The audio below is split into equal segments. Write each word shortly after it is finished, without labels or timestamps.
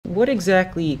What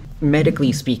exactly,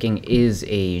 medically speaking, is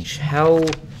age? How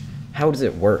does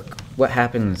it work? What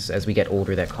happens as we get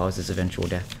older that causes eventual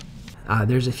death?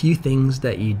 There's a few things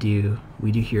that we do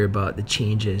hear about the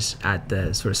changes at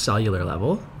the sort of cellular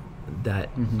level that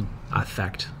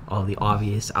affect all the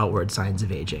obvious outward signs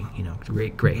of aging,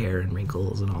 gray hair and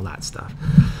wrinkles and all that stuff.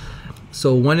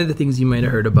 So one of the things you might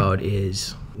have heard about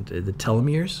is the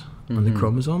telomeres on the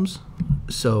chromosomes.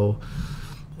 So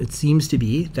it seems to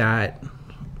be that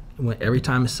every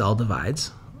time a cell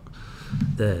divides,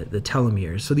 the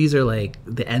telomeres, so these are like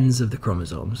the ends of the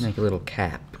chromosomes. Like a little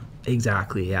cap.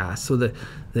 Exactly, yeah. So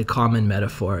the common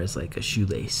metaphor is like a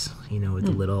shoelace, with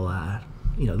the little,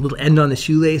 little end on the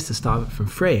shoelace to stop it from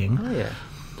fraying. Oh, yeah.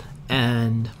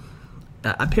 And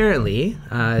apparently,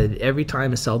 every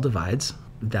time a cell divides,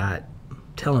 that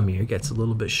telomere gets a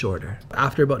little bit shorter.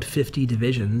 After about 50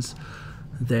 divisions,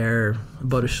 they're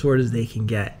about as short as they can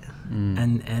get.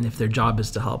 And if their job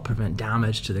is to help prevent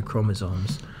damage to the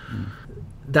chromosomes,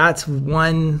 that's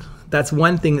one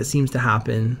thing that seems to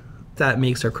happen that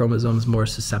makes our chromosomes more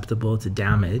susceptible to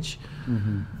damage.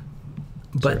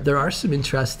 But there are some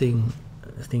interesting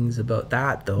things about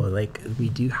that, though. Like, we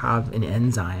do have an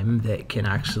enzyme that can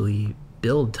actually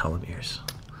build telomeres.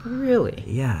 Really?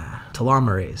 Yeah,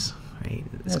 telomerase, right?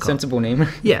 It's a sensible name.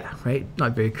 Yeah, right.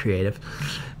 Not very creative,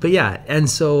 but yeah. And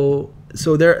so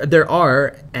there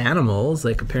are animals,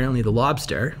 like apparently the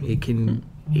lobster.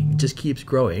 It just keeps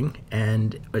growing,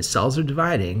 and its cells are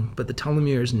dividing, but the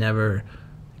telomeres never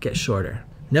get shorter.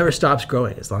 Never stops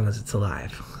growing as long as it's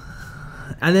alive.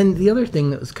 And then the other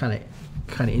thing that was kind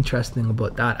of interesting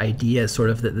about that idea is sort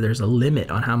of that there's a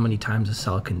limit on how many times a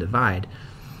cell can divide.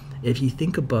 If you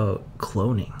think about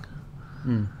cloning,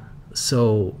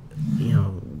 so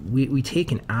we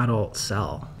take an adult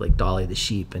cell like Dolly the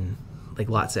sheep, and like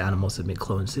lots of animals have been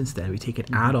cloned since then. We take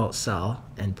an adult cell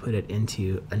and put it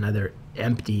into another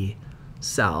empty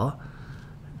cell.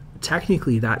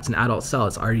 Technically, that's an adult cell.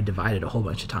 It's already divided a whole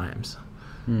bunch of times.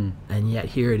 And yet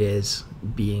here it is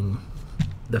being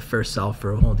the first cell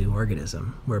for a whole new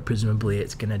organism, where presumably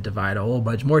it's going to divide a whole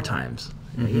bunch more times.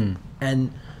 Right?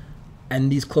 And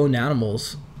these cloned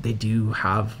animals, they do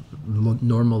have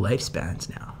normal lifespans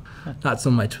now. Not so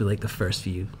much with like the first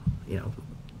few,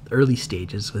 early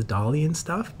stages with Dolly and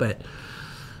stuff, but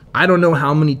I don't know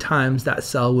how many times that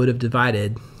cell would have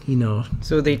divided.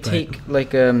 So they take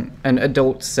like an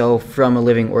adult cell from a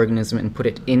living organism and put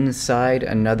it inside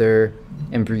another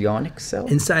embryonic cell?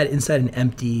 Inside an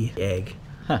empty egg.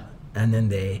 And then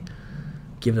they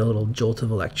give it a little jolt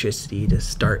of electricity to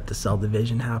start the cell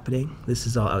division happening. This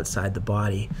is all outside the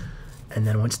body. And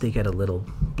then once they get a little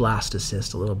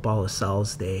blastocyst, a little ball of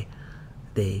cells, they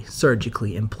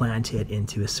surgically implant it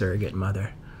into a surrogate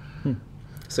mother.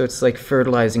 So it's like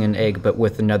fertilizing an egg, but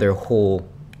with another whole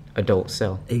adult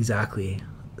cell. Exactly.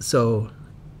 So,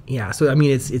 yeah. So I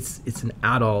mean, it's an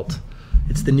adult.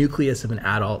 It's the nucleus of an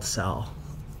adult cell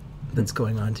that's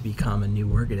going on to become a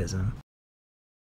new organism.